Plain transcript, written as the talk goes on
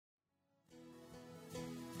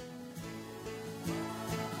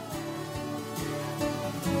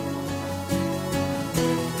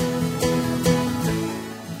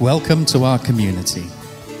Welcome to our community.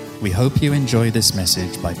 We hope you enjoy this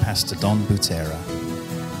message by Pastor Don Butera.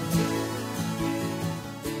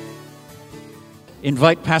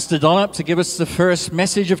 Invite Pastor Don up to give us the first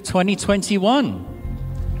message of 2021.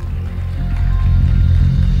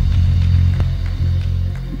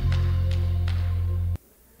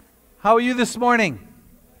 How are you this morning?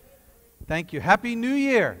 Thank you. Happy New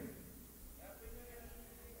Year.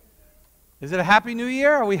 Is it a Happy New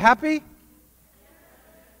Year? Are we happy?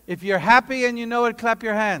 If you're happy and you know it, clap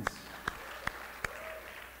your hands.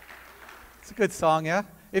 It's a good song, yeah?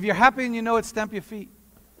 If you're happy and you know it, stamp your feet.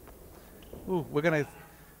 Ooh, we're going to...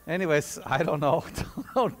 Anyways, I don't know.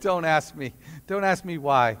 Don't ask me. Don't ask me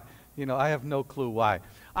why. You know, I have no clue why.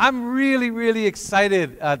 I'm really, really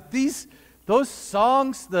excited. Those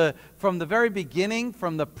songs, from the very beginning,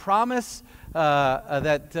 from the promise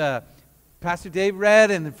that Pastor Dave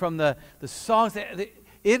read, and from the songs,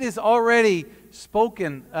 it is already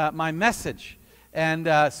spoken my message. And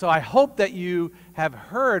so I hope that you have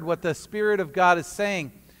heard what the Spirit of God is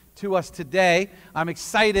saying to us today. I'm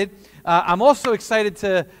excited. I'm also excited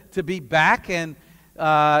to be back. And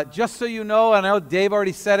just so you know, I know Dave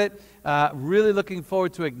already said it, really looking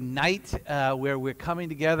forward to Ignite, where we're coming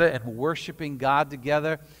together and worshiping God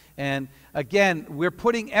together. And again, we're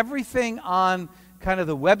putting everything on kind of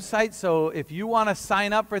the website. So if you want to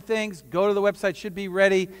sign up for things, go to the website. Should be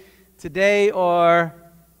ready today or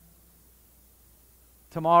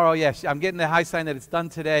tomorrow. Yes, I'm getting the high sign that it's done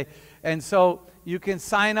today. And so you can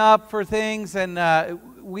sign up for things, and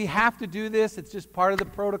we have to do this. It's just part of the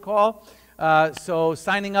protocol. So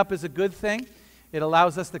signing up is a good thing. It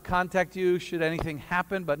allows us to contact you should anything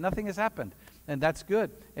happen, but nothing has happened, and that's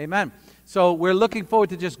good. Amen. So we're looking forward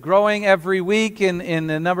to just growing every week in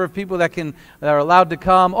the number of people that are allowed to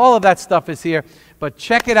come. All of that stuff is here. But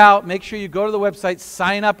check it out. Make sure you go to the website,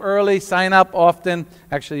 sign up early, sign up often.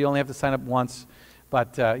 Actually, you only have to sign up once,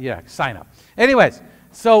 but yeah, sign up. Anyways,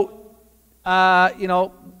 so if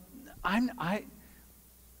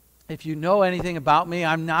you know anything about me,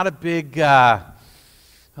 I'm not a big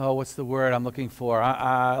what's the word I'm looking for?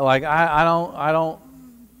 I don't.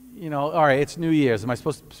 All right, it's New Year's. Am I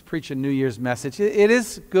supposed to preach a New Year's message? It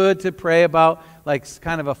is good to pray about, like,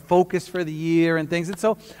 kind of a focus for the year and things. And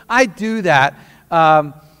so I do that.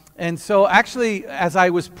 And so actually, as I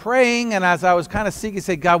was praying and as I was kind of seeking,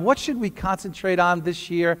 say, God, what should we concentrate on this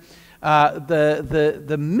year?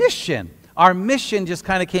 The mission, our mission just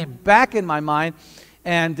kind of came back in my mind.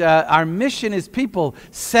 And our mission is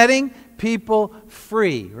setting people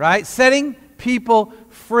free, right? Setting people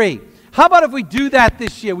free. How about if we do that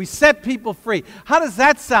this year? We set people free. How does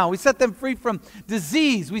that sound? We set them free from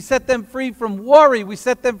disease. We set them free from worry. We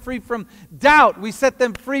set them free from doubt. We set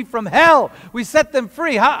them free from hell. We set them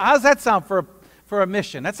free. How does that sound for a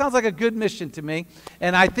mission? That sounds like a good mission to me.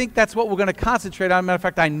 And I think that's what we're going to concentrate on. Matter of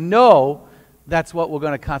fact, I know that's what we're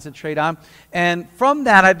going to concentrate on. And from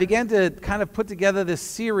that, I began to kind of put together this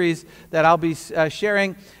series that I'll be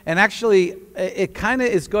sharing. And actually, it kind of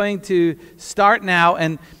is going to start now.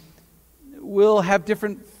 And we'll have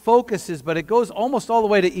different focuses, but it goes almost all the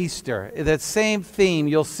way to Easter. That same theme,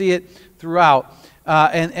 you'll see it throughout.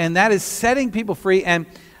 And that is setting people free. And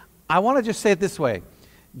I want to just say it this way.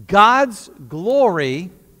 God's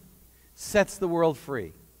glory sets the world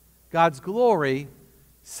free. God's glory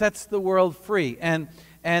sets the world free. And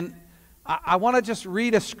I want to just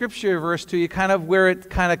read a scripture verse to you, kind of where it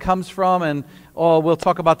kind of comes from, and we'll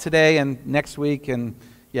talk about today and next week, and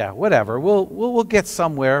yeah, whatever. We'll get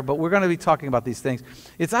somewhere, but we're going to be talking about these things.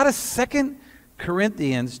 It's out of 2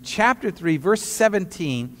 Corinthians chapter 3, verse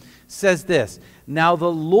 17, says this. Now the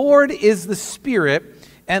Lord is the Spirit,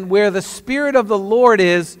 and where the Spirit of the Lord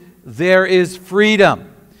is, there is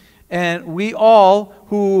freedom. And we all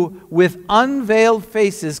who with unveiled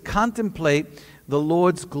faces contemplate the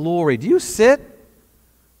Lord's glory. Do you sit?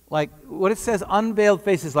 Like, what it says, unveiled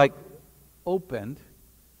faces, like opened,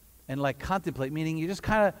 and like contemplate, meaning you just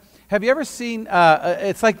kind of, have you ever seen,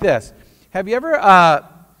 it's like this. Have you ever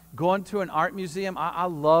gone to an art museum? I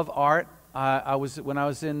love art. When I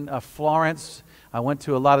was in Florence, I went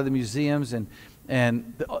to a lot of the museums, and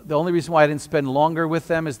the only reason why I didn't spend longer with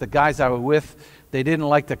them is the guys I was with, they didn't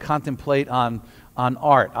like to contemplate on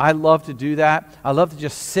art. I love to do that. I love to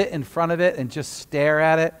just sit in front of it and just stare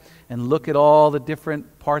at it and look at all the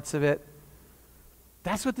different parts of it.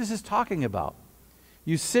 That's what this is talking about.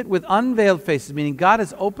 You sit with unveiled faces, meaning God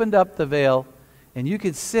has opened up the veil, and you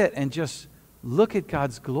can sit and just look at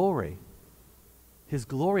God's glory, His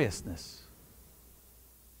gloriousness.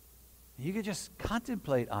 You can just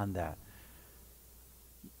contemplate on that.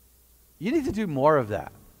 You need to do more of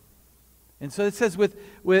that. And so it says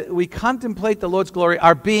we contemplate the Lord's glory,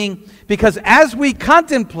 our being, because as we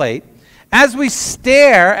contemplate, as we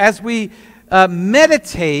stare, as we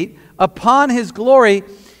meditate upon His glory,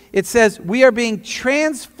 it says we are being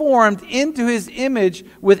transformed into His image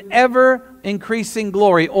with ever increasing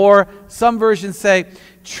glory. Or some versions say,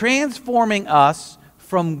 transforming us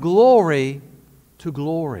from glory to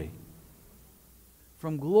glory.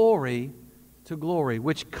 From glory to glory,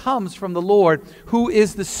 which comes from the Lord, who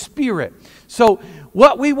is the Spirit. So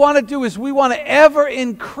what we want to do is we want to ever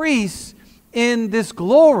increase in this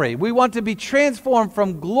glory. We want to be transformed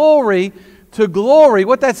from glory to glory.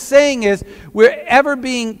 What that's saying is we're ever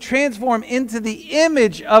being transformed into the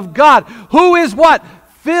image of God, who is what?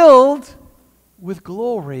 Filled with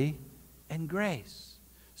glory and grace.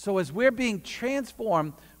 So as we're being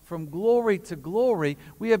transformed from glory to glory,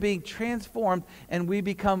 we are being transformed and we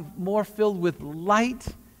become more filled with light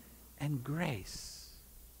and grace.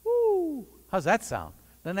 Woo! How's that sound?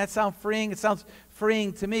 Doesn't that sound freeing? It sounds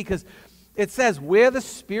freeing to me because it says, where the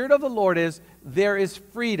Spirit of the Lord is, there is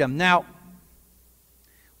freedom. Now,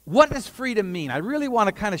 what does freedom mean? I really want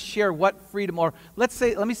to kind of share what freedom, or let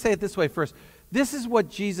me say it this way first. This is what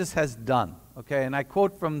Jesus has done, okay? And I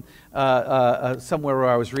quote from somewhere where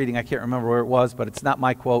I was reading. I can't remember where it was, but it's not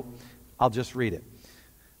my quote. I'll just read it.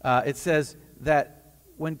 It says that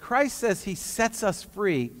when Christ says He sets us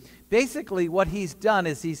free, basically what He's done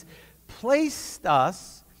is He's placed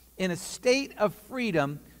us in a state of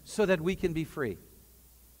freedom so that we can be free.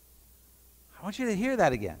 I want you to hear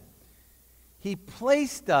that again. He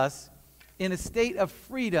placed us in a state of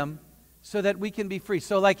freedom so that we can be free.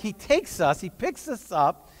 So like He takes us, He picks us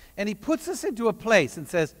up, and He puts us into a place and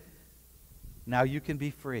says, now you can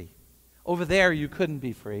be free. Over there you couldn't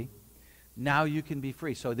be free. Now you can be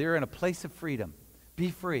free. So they're in a place of freedom.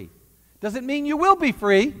 Be free. Doesn't mean you will be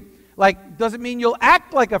free. Like, doesn't mean you'll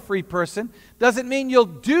act like a free person. Doesn't mean you'll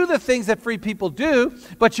do the things that free people do.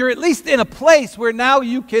 But you're at least in a place where now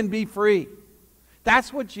you can be free.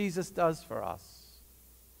 That's what Jesus does for us.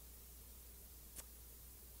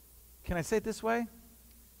 Can I say it this way?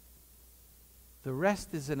 The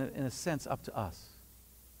rest is, in a sense, up to us.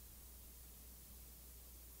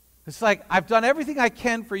 It's like, I've done everything I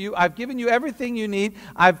can for you. I've given you everything you need.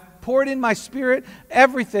 I've poured in my Spirit,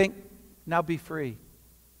 everything. Now be free.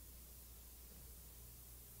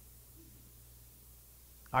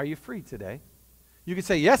 Are you free today? You can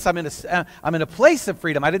say, yes, I'm in a place of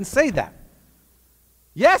freedom. I didn't say that.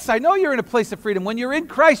 Yes, I know you're in a place of freedom. When you're in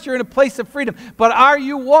Christ, you're in a place of freedom. But are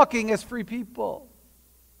you walking as free people?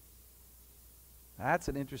 That's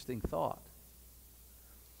an interesting thought.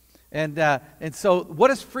 And so what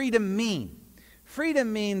does freedom mean?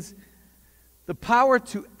 Freedom means the power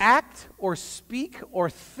to act or speak or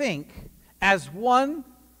think as one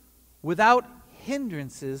without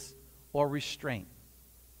hindrances or restraint.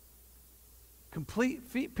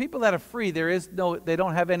 People that are free, they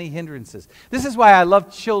don't have any hindrances. This is why I love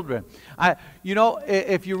children.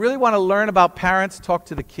 If you really want to learn about parents, talk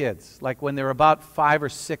to the kids, like when they're about 5 or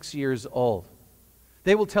 6 years old.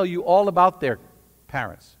 They will tell you all about their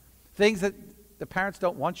parents. Things that the parents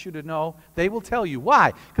don't want you to know, they will tell you.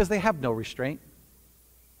 Why? Because they have no restraint.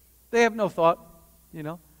 They have no thought,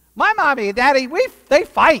 My mommy and daddy, they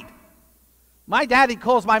fight. My daddy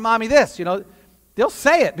calls my mommy this, They'll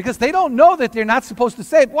say it because they don't know that they're not supposed to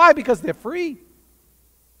say it. Why? Because they're free.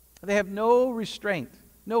 They have no restraint,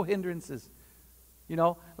 no hindrances. I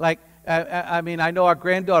know our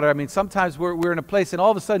granddaughter, sometimes we're in a place and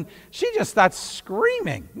all of a sudden she just starts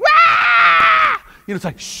screaming. Wah! It's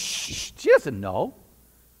like, shh, she doesn't know.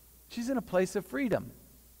 She's in a place of freedom.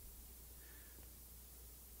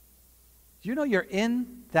 You're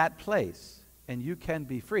in that place and you can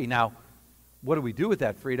be free. Now, what do we do with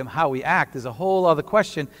that freedom? How we act is a whole other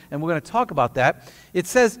question, and we're going to talk about that. It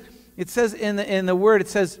says in the Word, it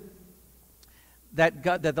says that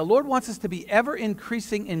the Lord wants us to be ever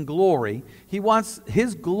increasing in glory. He wants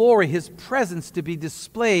His glory, His presence to be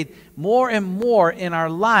displayed more and more in our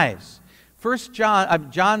lives.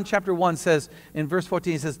 John chapter 1 says, in verse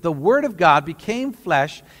 14, it says, the Word of God became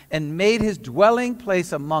flesh and made His dwelling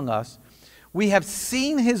place among us. We have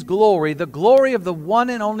seen His glory, the glory of the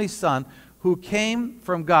one and only Son, who came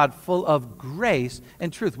from God, full of grace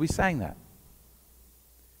and truth. We sang that.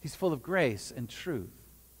 He's full of grace and truth.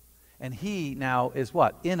 And He now is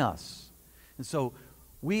what? In us. And so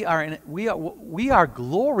we are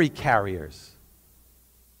glory carriers.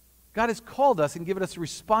 God has called us and given us a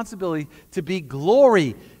responsibility to be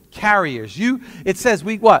glory carriers. It says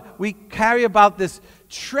we carry about this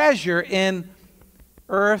treasure in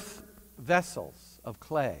earth vessels of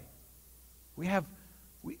clay. We have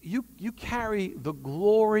You carry the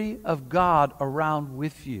glory of God around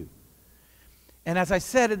with you. And as I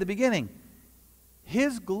said at the beginning,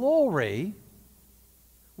 His glory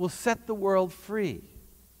will set the world free.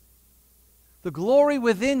 The glory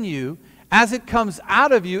within you, as it comes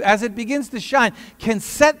out of you, as it begins to shine, can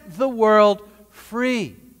set the world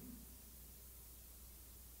free.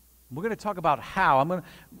 We're going to talk about how.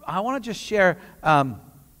 I want to just share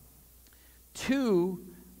two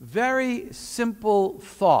very simple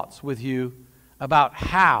thoughts with you about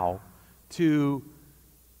how to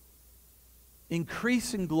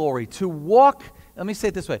increase in glory, to walk, let me say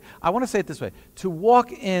it this way. I want to say it this way. To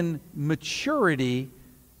walk in maturity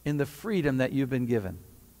in the freedom that you've been given.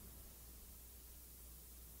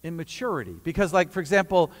 In maturity. Because like, for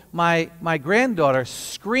example, my granddaughter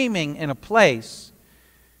screaming in a place,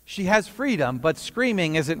 she has freedom, but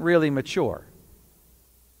screaming isn't really mature.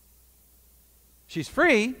 She's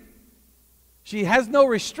free. She has no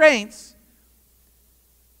restraints.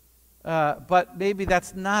 But maybe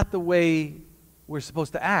that's not the way we're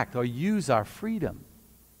supposed to act or use our freedom.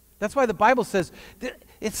 That's why the Bible says,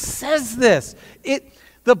 it says this.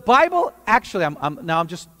 The Bible actually, I'm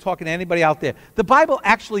just talking to anybody out there. The Bible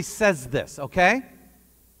actually says this, okay?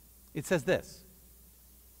 It says this.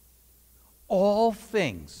 All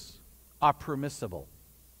things are permissible.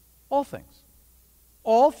 All things.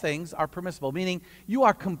 All things are permissible, meaning you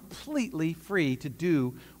are completely free to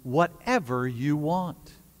do whatever you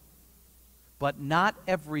want. But not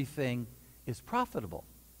everything is profitable.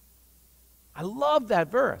 I love that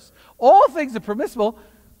verse. All things are permissible,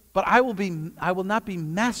 but I will not be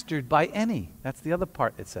mastered by any. That's the other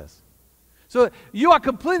part it says. So you are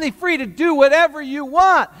completely free to do whatever you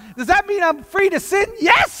want. Does that mean I'm free to sin?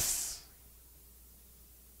 Yes!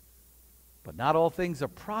 But not all things are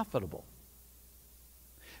profitable.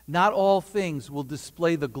 Not all things will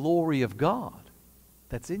display the glory of God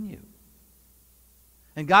that's in you.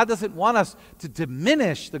 And God doesn't want us to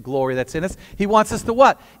diminish the glory that's in us. He wants us to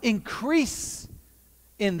what? Increase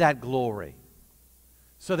in that glory.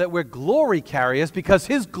 So that we're glory carriers, because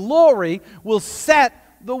His glory will set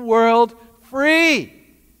the world free.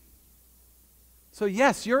 So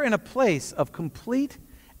yes, you're in a place of complete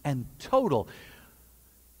and total.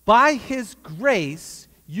 By His grace,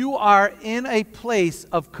 you are in a place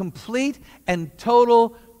of complete and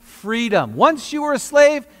total freedom. Once you were a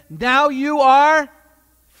slave, now you are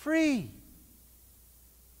free.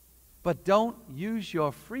 But don't use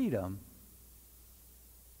your freedom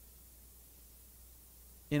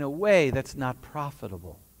in a way that's not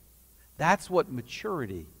profitable. That's what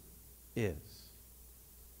maturity is.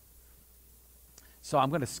 So I'm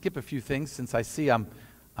going to skip a few things since I see I'm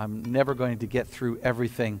never going to get through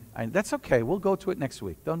everything. That's okay. We'll go to it next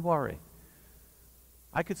week. Don't worry.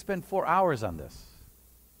 I could spend 4 hours on this.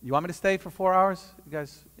 You want me to stay for 4 hours? You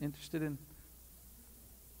guys interested in?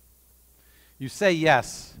 You say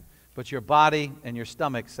yes, but your body and your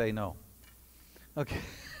stomach say no. Okay.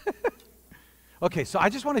 Okay, so I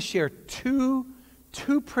just want to share two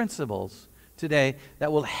principles today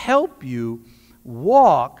that will help you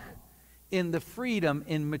walk in the freedom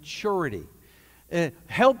in maturity.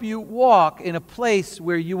 Help you walk in a place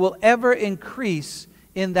where you will ever increase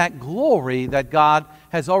in that glory that God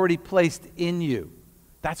has already placed in you.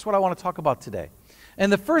 That's what I want to talk about today.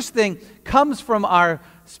 And the first thing comes from our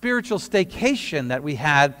spiritual staycation that we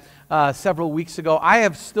had several weeks ago. I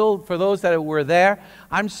have still, for those that were there,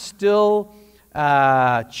 I'm still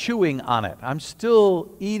chewing on it. I'm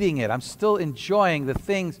still eating it. I'm still enjoying the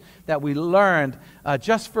things that we learned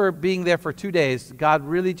just for being there for 2 days. God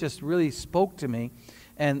really spoke to me.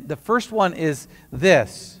 And the first one is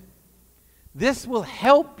this. This will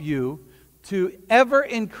help you to ever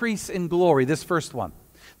increase in glory, this first one.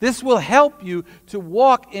 This will help you to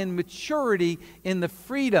walk in maturity in the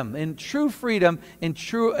freedom, in true freedom, in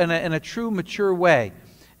a true mature way.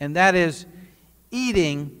 And that is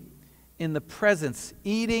eating in the presence,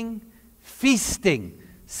 eating, feasting,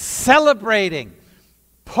 celebrating,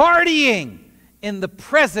 partying in the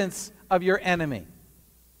presence of your enemy.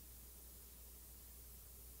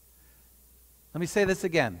 Let me say this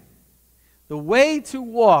again. The way to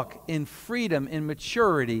walk in freedom, in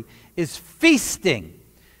maturity, is feasting,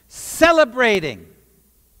 celebrating,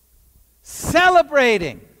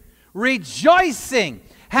 rejoicing,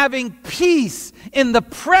 having peace in the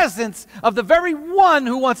presence of the very one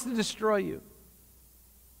who wants to destroy you.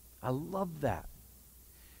 I love that.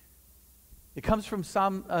 It comes from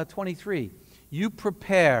Psalm 23. You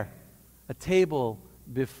prepare a table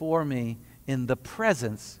before me in the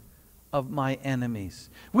presence of my enemies.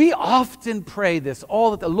 We often pray this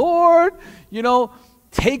all the time. Lord,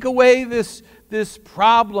 take away this this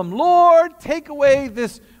problem. Lord, take away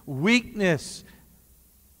this weakness.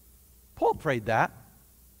 Paul prayed that.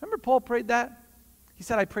 Remember Paul prayed that? He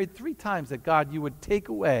said, I prayed 3 times that God, you would take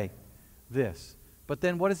away this. But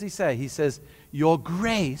then what does he say? He says, your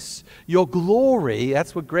grace, your glory,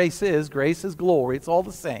 that's what grace is. Grace is glory. It's all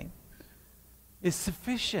the same. Is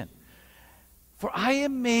sufficient. For I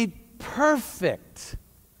am made perfect.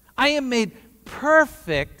 I am made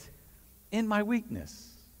perfect in my weakness.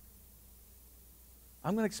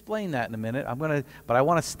 I'm going to explain that in a minute. But I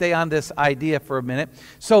want to stay on this idea for a minute.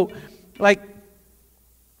 So, I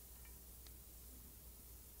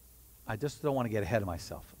just don't want to get ahead of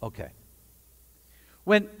myself. Okay.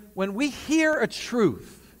 When we hear a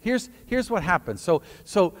truth, here's what happens. So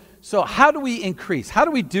how do we increase? How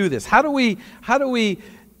do we do this? How do we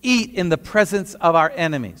eat in the presence of our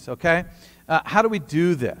enemies? Okay. How do we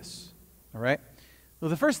do this? All right. Well,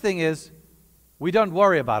 the first thing is we don't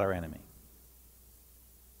worry about our enemy.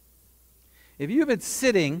 If you've been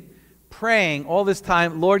sitting, praying all this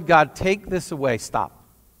time, Lord God, take this away, stop.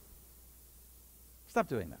 Stop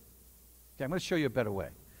doing that. Okay, I'm going to show you a better way.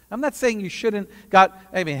 I'm not saying you shouldn't.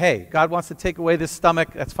 God wants to take away this stomach.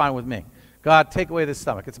 That's fine with me. God, take away this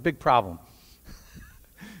stomach. It's a big problem.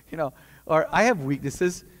 Or I have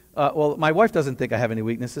weaknesses. Well, my wife doesn't think I have any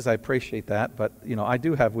weaknesses. I appreciate that. But, I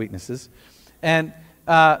do have weaknesses. And,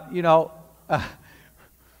 I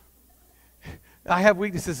have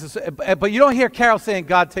weaknesses, but you don't hear Carol saying,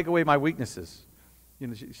 God, take away my weaknesses.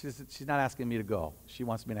 She's not asking me to go. She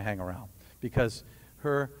wants me to hang around because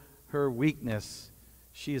her weakness,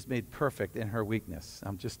 she is made perfect in her weakness.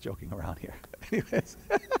 I'm just joking around here. Anyways.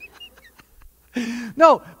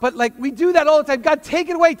 No, but we do that all the time. God, take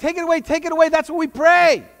it away, take it away, take it away. That's what we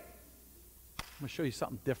pray. I'm going to show you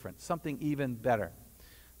something different, something even better.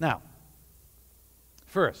 Now,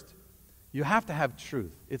 first, you have to have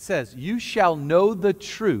truth. It says, you shall know the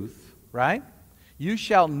truth, right? You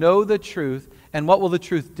shall know the truth. And what will the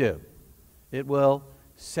truth do? It will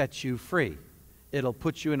set you free. It'll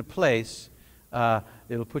put you in a place,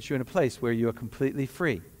 where you are completely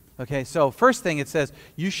free. Okay, so first thing it says,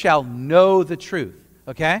 you shall know the truth.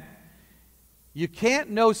 Okay? You can't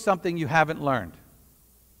know something you haven't learned.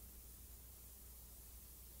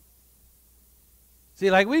 See,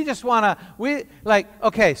 we just want to,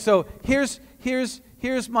 okay, so here's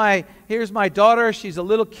my daughter. She's a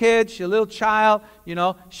little kid. She's a little child.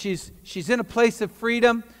 She's in a place of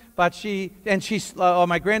freedom, but she's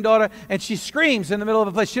my granddaughter, and she screams in the middle of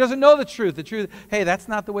a place. She doesn't know the truth. The truth, hey, that's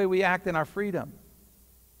not the way we act in our freedom.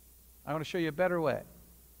 I want to show you a better way.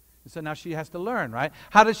 And so now she has to learn, right?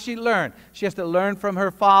 How does she learn? She has to learn from her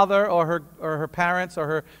father or her parents or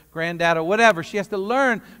her granddad or whatever. She has to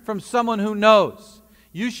learn from someone who knows.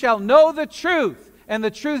 You shall know the truth, and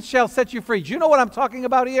the truth shall set you free. Do you know what I'm talking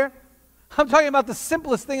about here? I'm talking about the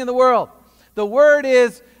simplest thing in the world. The word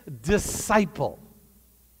is disciple.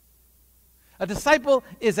 A disciple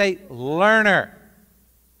is a learner,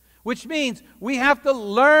 which means we have to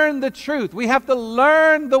learn the truth. We have to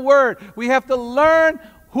learn the word. We have to learn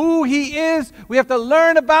who he is. We have to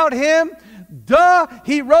learn about him. Duh,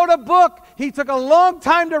 he wrote a book. He took a long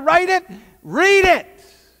time to write it. Read it.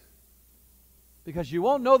 Because you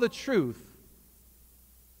won't know the truth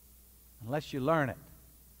unless you learn it.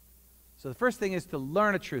 So the first thing is to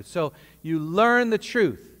learn a truth. So you learn the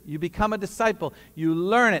truth. You become a disciple. You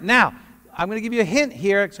learn it. Now, I'm going to give you a hint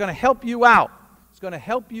here. It's going to help you out. It's going to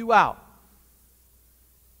help you out.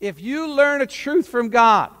 If you learn a truth from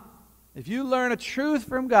God, and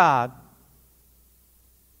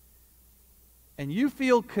you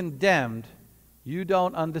feel condemned, you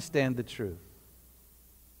don't understand the truth.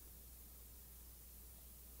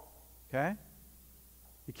 Okay?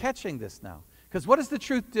 You're catching this now. Because what does the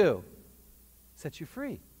truth do? It sets you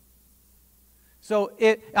free. So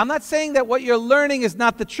I'm not saying that what you're learning is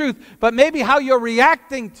not the truth, but maybe how you're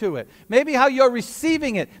reacting to it. Maybe how you're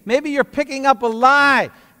receiving it. Maybe you're picking up a lie.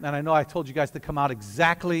 And I know I told you guys to come out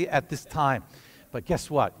exactly at this time. But guess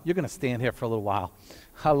what? You're going to stand here for a little while.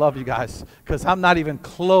 I love you guys because I'm not even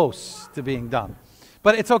close to being done.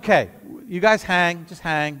 But it's okay. You guys hang. Just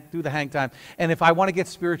hang. Do the hang time. And if I want to get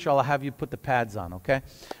spiritual, I'll have you put the pads on, okay?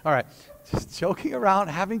 All right. Just joking around,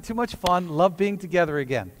 having too much fun, love being together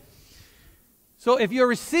again. So if you're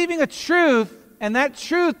receiving a truth and that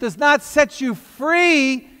truth does not set you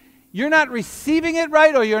free, you're not receiving it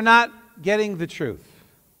right or you're not getting the truth.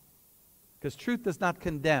 Because truth does not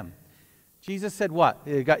condemn. Jesus said what?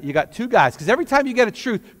 You got two guys. Because every time you get a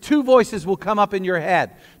truth, two voices will come up in your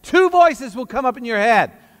head. Two voices will come up in your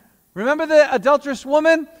head. Remember the adulterous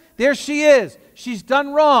woman? There she is. She's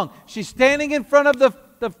done wrong. She's standing in front of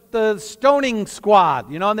the stoning squad,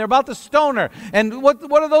 and they're about to stone her. And what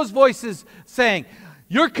are those voices saying?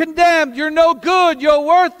 You're condemned. You're no good. You're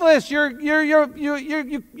worthless. You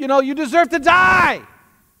deserve to die.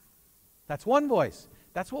 That's one voice.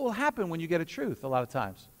 That's what will happen when you get a truth a lot of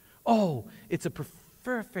times. Oh, it's a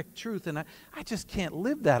perfect truth, and I just can't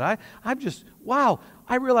live that. I'm just, wow,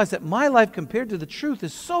 I realize that my life compared to the truth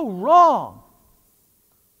is so wrong.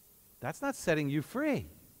 That's not setting you free.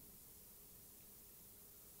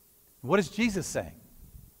 What is Jesus saying?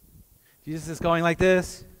 Jesus is going like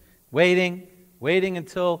this, waiting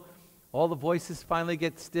until all the voices finally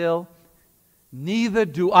get still. Neither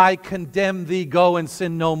do I condemn thee, go and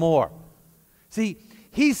sin no more. See,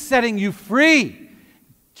 he's setting you free.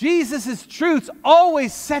 Jesus' truths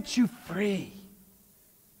always set you free.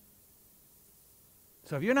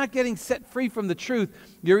 So if you're not getting set free from the truth,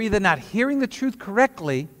 you're either not hearing the truth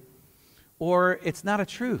correctly or it's not a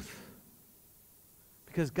truth.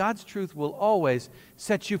 Because God's truth will always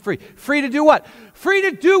set you free. Free to do what? Free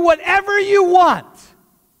to do whatever you want.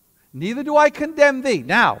 Neither do I condemn thee.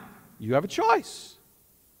 Now, you have a choice.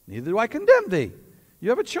 Neither do I condemn thee. You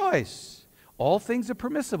have a choice. All things are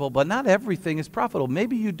permissible, but not everything is profitable.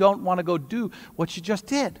 Maybe you don't want to go do what you just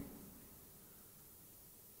did.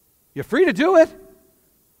 You're free to do it,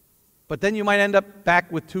 but then you might end up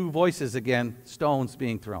back with two voices again, stones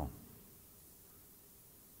being thrown.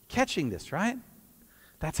 Catching this, right?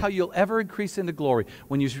 That's how you'll ever increase into glory,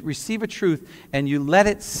 when you receive a truth and you let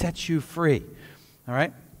it set you free. All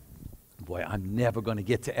right? Boy, I'm never going to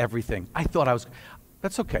get to everything. I thought I was.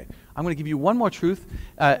 That's okay. I'm going to give you one more truth.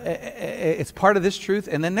 It's part of this truth,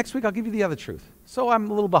 and then next week I'll give you the other truth. So I'm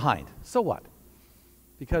a little behind. So what?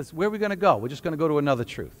 Because where are we going to go? We're just going to go to another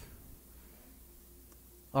truth.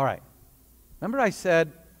 All right. Remember I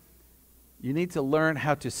said you need to learn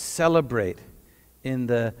how to celebrate in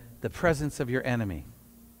the presence of your enemy.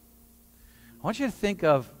 I want you to think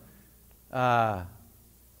of an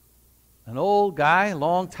old guy a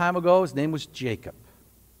long time ago. His name was Jacob.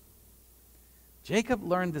 Jacob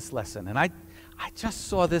learned this lesson, and I just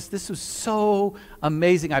saw this. This was so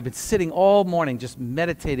amazing. I've been sitting all morning just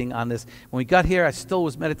meditating on this. When we got here, I still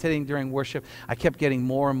was meditating during worship. I kept getting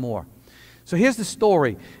more and more. So here's the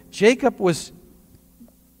story. Jacob was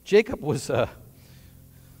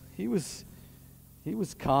he was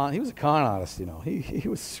a con artist, He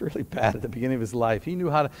was really bad at the beginning of his life. He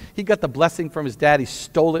got the blessing from his dad. He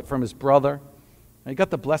stole it from his brother. He got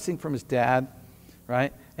the blessing from his dad,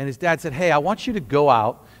 right? And his dad said, hey, I want you to go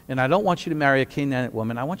out, and I don't want you to marry a Canaanite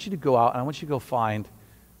woman. I want you to go out, and I want you to go find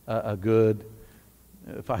a good,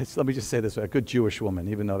 let me just say this, a good Jewish woman,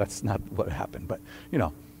 even though that's not what happened, but,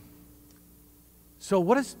 So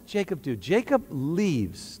what does Jacob do? Jacob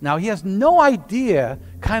leaves. Now, he has no idea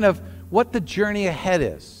kind of what the journey ahead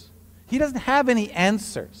is. He doesn't have any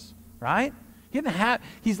answers, right?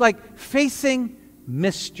 He's like facing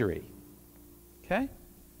mystery. Okay?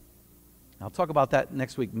 I'll talk about that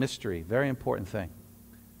next week. Mystery, very important thing.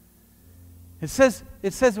 It says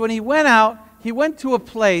when he went out, he went to a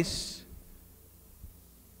place,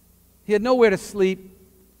 he had nowhere to sleep,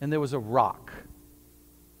 and there was a rock.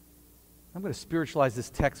 I'm going to spiritualize this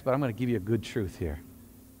text, but I'm going to give you a good truth here.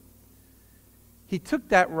 He took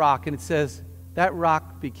that rock, and it says that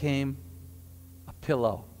rock became a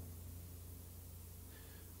pillow.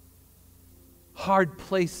 Hard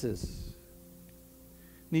places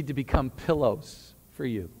need to become pillows for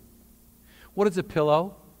you. What is a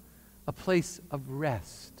pillow? A place of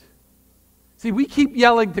rest. See, we keep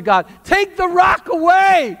yelling to God, take the rock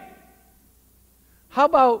away. How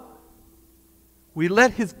about we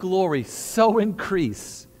let His glory so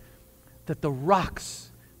increase that the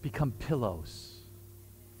rocks become pillows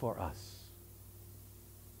for us?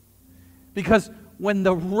 Because when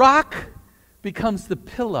the rock becomes the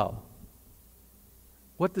pillow,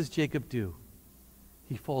 what does Jacob do?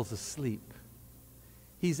 He falls asleep.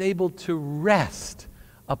 He's able to rest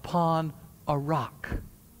upon a rock.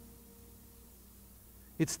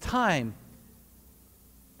 It's time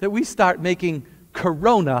that we start making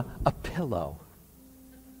Corona a pillow.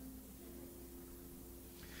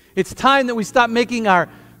 It's time that we stop making our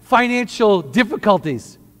financial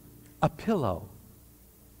difficulties a pillow.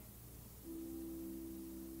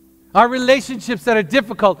 Our relationships that are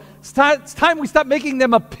difficult, it's time we stop making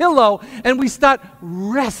them a pillow and we start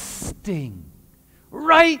resting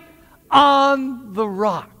right on the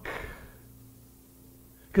rock.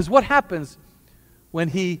 Because what happens when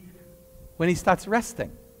he starts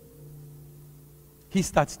resting? He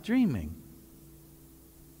starts dreaming.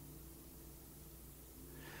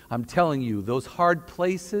 I'm telling you, those hard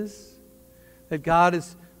places that God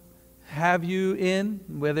have you in,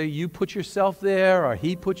 whether you put yourself there or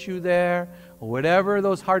He puts you there, or whatever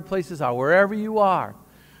those hard places are, wherever you are,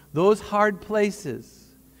 those hard places,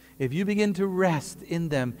 if you begin to rest in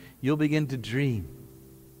them, you'll begin to dream.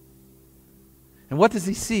 And what does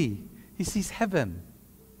He see? He sees heaven.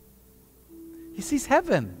 He sees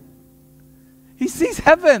heaven. He sees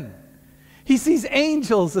heaven. He sees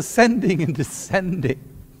angels ascending and descending.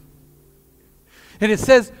 And it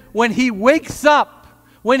says, when He wakes up,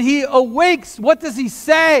 when He awakes, what does He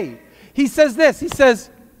say? He says this. He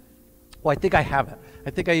says, I think I have it.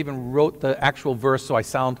 I think I even wrote the actual verse so I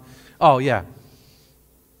sound,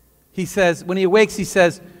 He says, when He awakes, He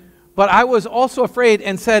says, but I was also afraid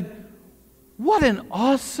and said, what an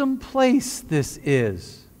awesome place this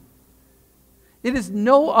is. It is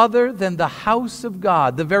no other than the house of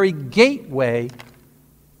God, the very gateway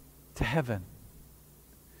to heaven.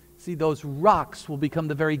 See, those rocks will become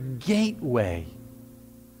the very gateway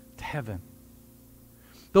to heaven.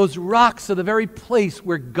 Those rocks are the very place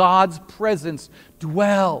where God's presence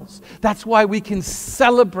dwells. That's why we can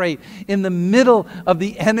celebrate in the middle of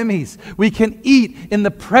the enemies. We can eat in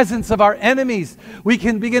the presence of our enemies. We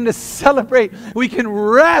can begin to celebrate. We can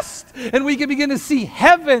rest. And we can begin to see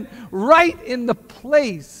heaven right in the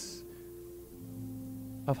place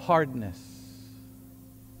of hardness.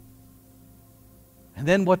 And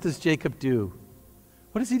then what does Jacob do?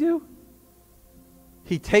 What does he do?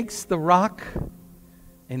 He takes the rock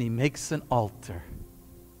and he makes an altar.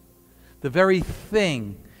 The very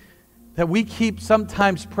thing that we keep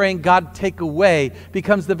sometimes praying God take away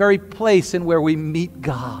becomes the very place in where we meet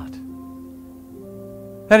God.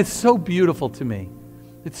 That is so beautiful to me.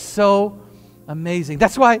 It's so amazing.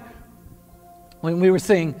 That's why when we were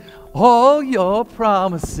singing, all your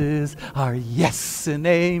promises are yes and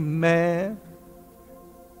amen.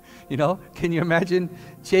 You know, can you imagine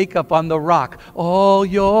Jacob on the rock? All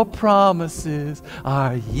your promises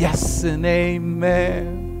are yes and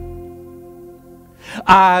amen.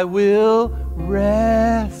 I will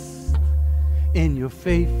rest in your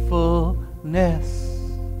faithfulness.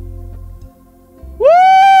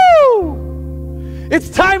 Woo! It's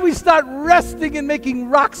time we start resting and making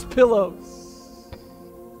rocks pillows.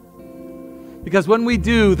 Because when we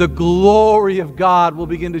do, the glory of God will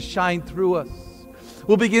begin to shine through us.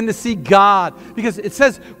 We'll begin to see God. Because it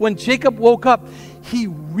says when Jacob woke up, he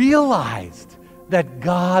realized that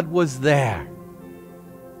God was there.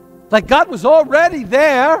 Like God was already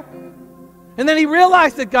there. And then he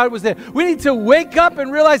realized that God was there. We need to wake up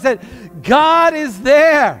and realize that God is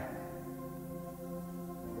there.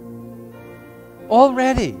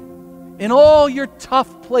 Already. In all your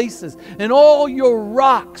tough places. In all your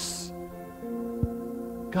rocks.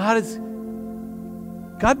 God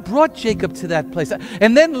brought Jacob to that place.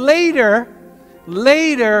 And then later,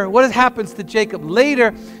 what happens to Jacob?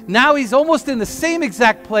 Later, now he's almost in the same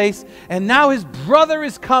exact place, and now his brother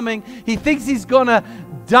is coming. He thinks he's going to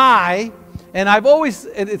die. And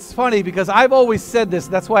it's funny because I've always said this.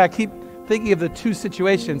 That's why I keep thinking of the two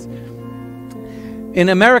situations. In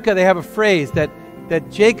America, they have a phrase that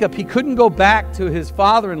Jacob, he couldn't go back to his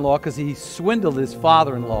father-in-law because he swindled his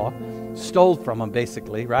father-in-law. Stole from him,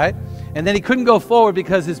 basically, right? And then he couldn't go forward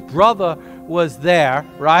because his brother was there,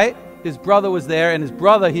 right? His brother was there, and his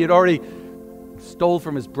brother, he had already stole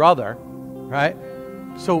from his brother, right?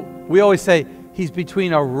 So we always say, he's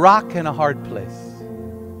between a rock and a hard place.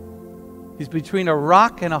 He's between a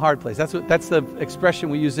rock and a hard place. That's the expression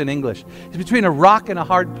we use in English. He's between a rock and a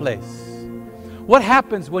hard place. What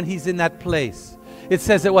happens when he's in that place? It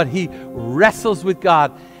says that he wrestles with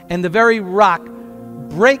God, and the very rock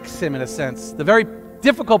breaks him in a sense. The very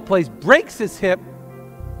difficult place breaks his hip.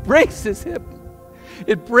 It breaks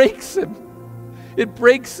him. It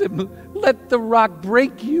breaks him. Let the rock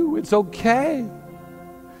break you. It's okay.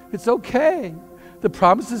 It's okay. The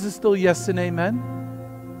promises are still yes and amen.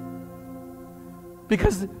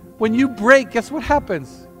 Because when you break, guess what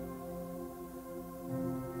happens?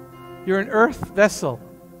 You're an earth vessel.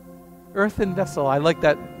 Earthen vessel. I like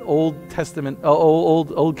that Old Testament,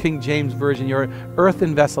 old King James version. You're an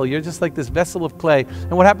earthen vessel. You're just like this vessel of clay.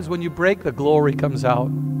 And what happens when you break? The glory comes out.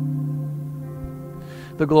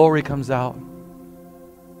 The glory comes out.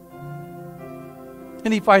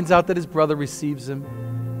 And he finds out that his brother receives him.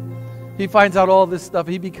 He finds out all this stuff.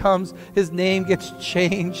 His name gets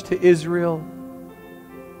changed to Israel.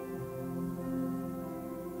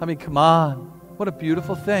 I mean, come on. What a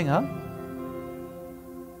beautiful thing, huh?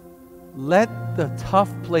 Let the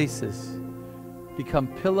tough places become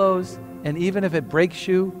pillows, and even if it breaks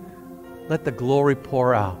you, let the glory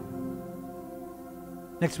pour out.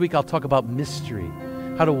 Next week I'll talk about mystery,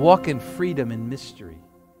 how to walk in freedom in mystery.